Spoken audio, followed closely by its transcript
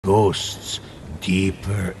Ghosts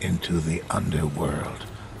deeper into the underworld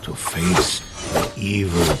to face the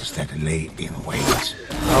evils that lay in wait.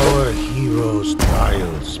 Our heroes'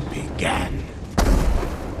 trials began.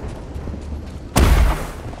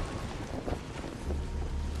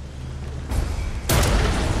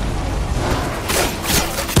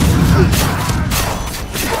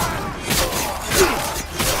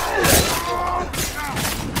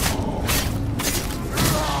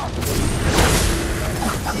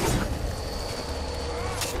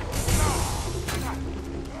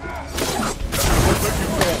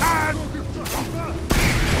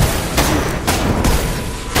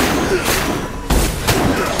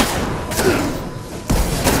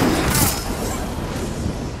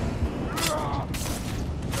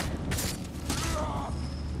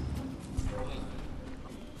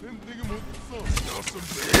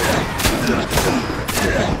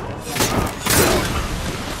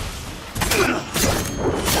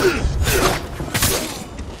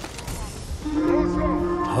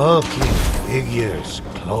 Hulking figures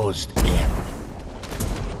closed in.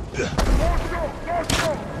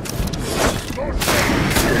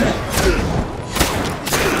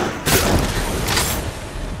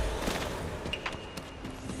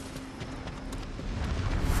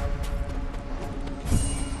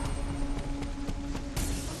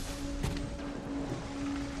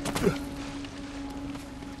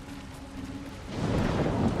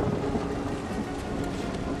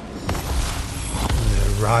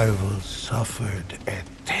 Their rivals suffered a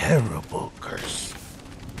terrible curse.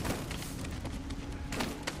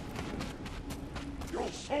 Your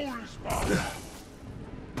soul is mine!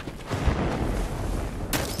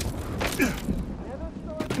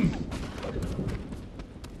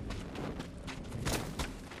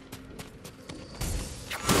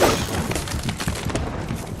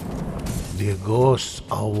 The ghosts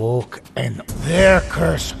awoke and their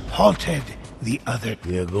curse halted the other.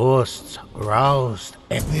 The ghosts roused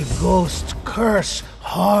and the ghost curse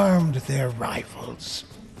harmed their rivals.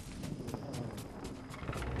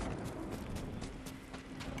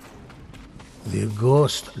 The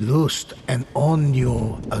ghost loosed an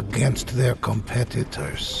onyo against their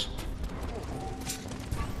competitors.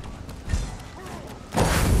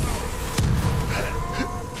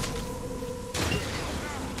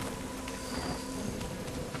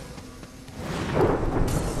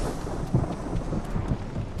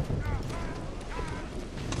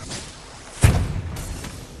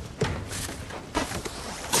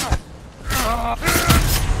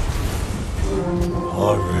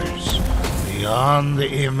 Horrors beyond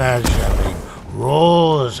the imagining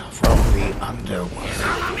rose from the underworld.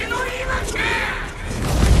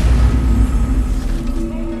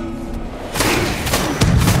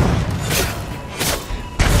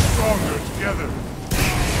 Stronger together!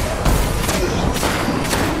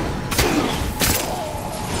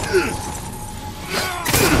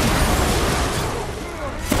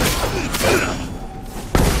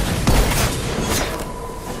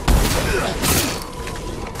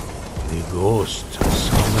 The ghost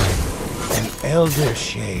summoned an elder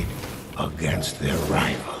shade against their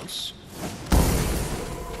rivals.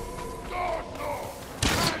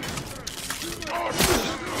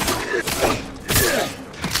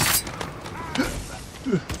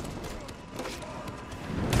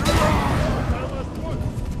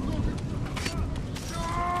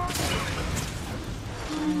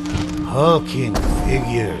 Hulking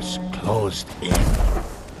figures closed in.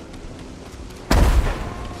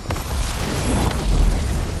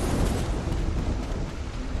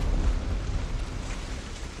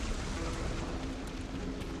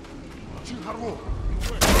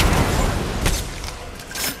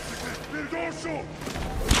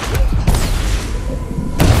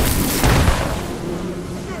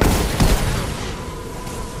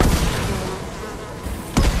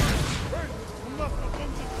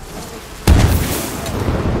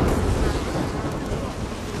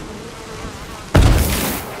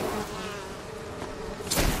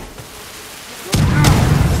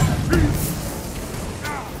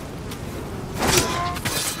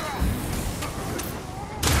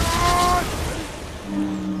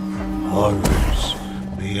 Horrors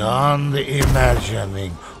beyond the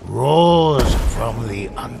imagining rose from the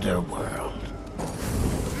underworld.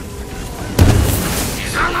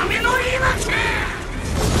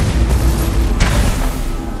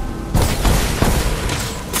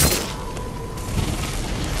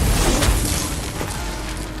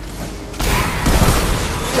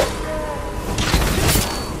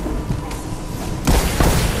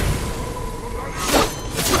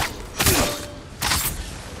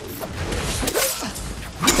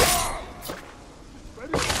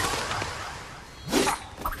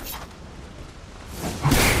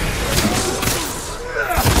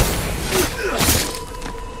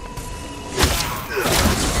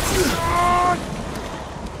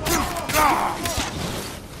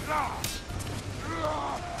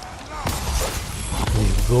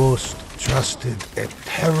 ghost trusted a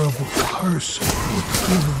terrible curse would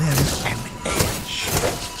give them an edge.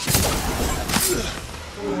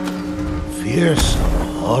 Fearsome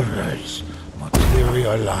horrors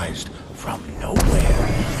materialized from nowhere.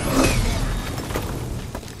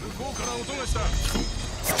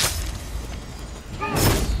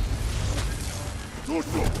 Don't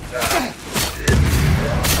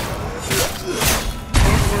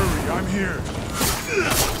worry, I'm here.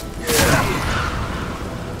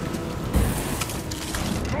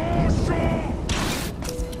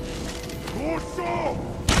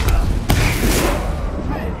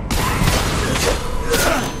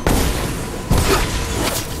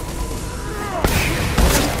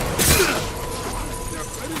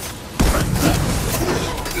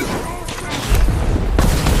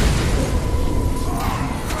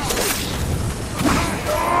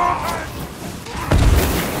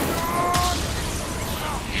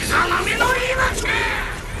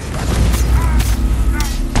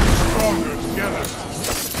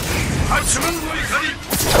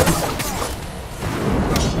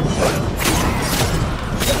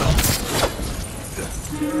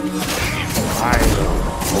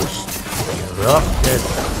 Erupted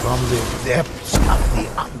from the depths of the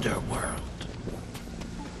underworld.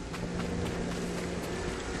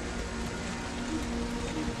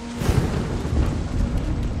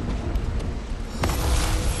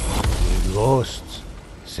 The ghosts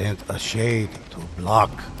sent a shade to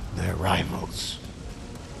block their rivals.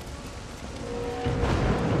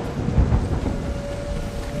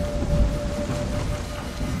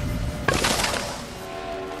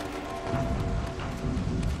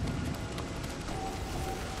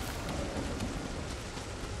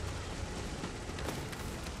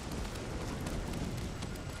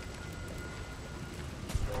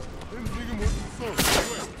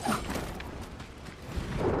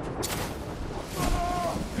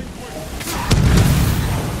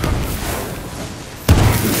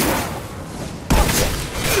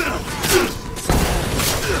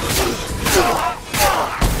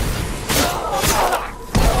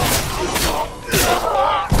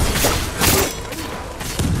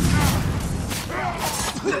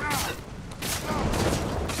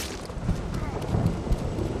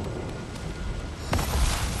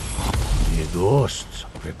 The ghosts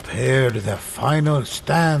prepared their final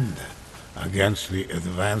stand against the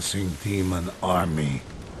advancing demon army.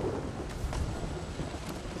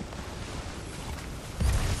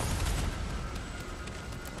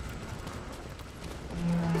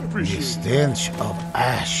 The stench of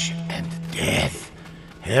ash and death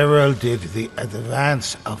heralded the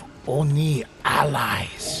advance of Oni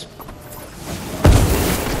allies.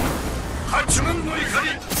 Don't worry,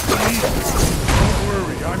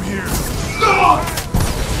 I'm here.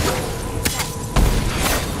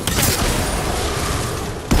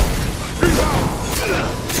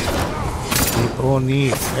 The Oni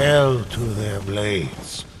fell to their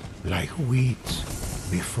blades like wheat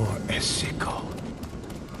before a sickle.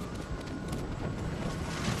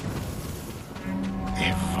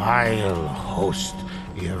 A vile host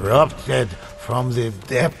erupted from the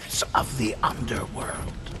depths of the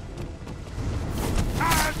underworld.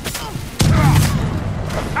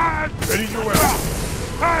 Ready to weapon.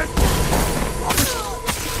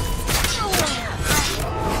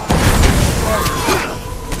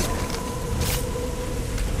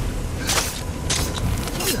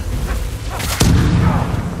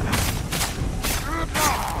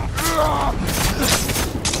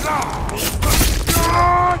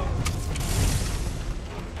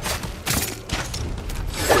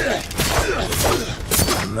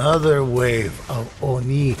 Another wave of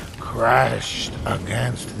Oni crashed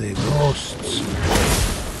against the ghosts.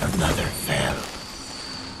 Another fell.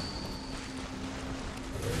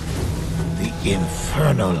 The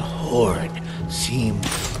infernal horde seemed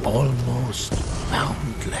almost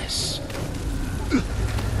boundless.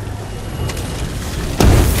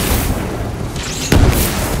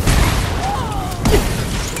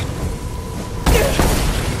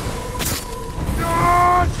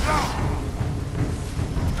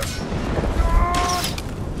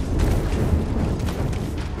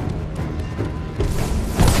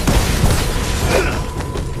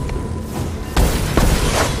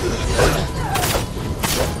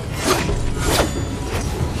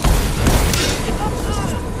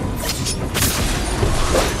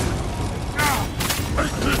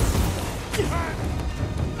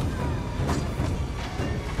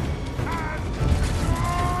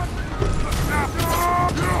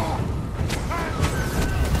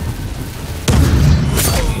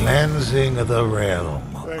 Cleansing the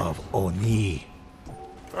realm of Oni,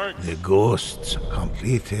 the ghosts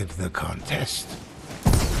completed the contest.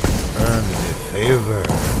 earned the favor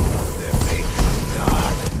of their patron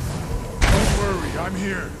god. Don't worry, I'm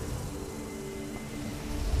here.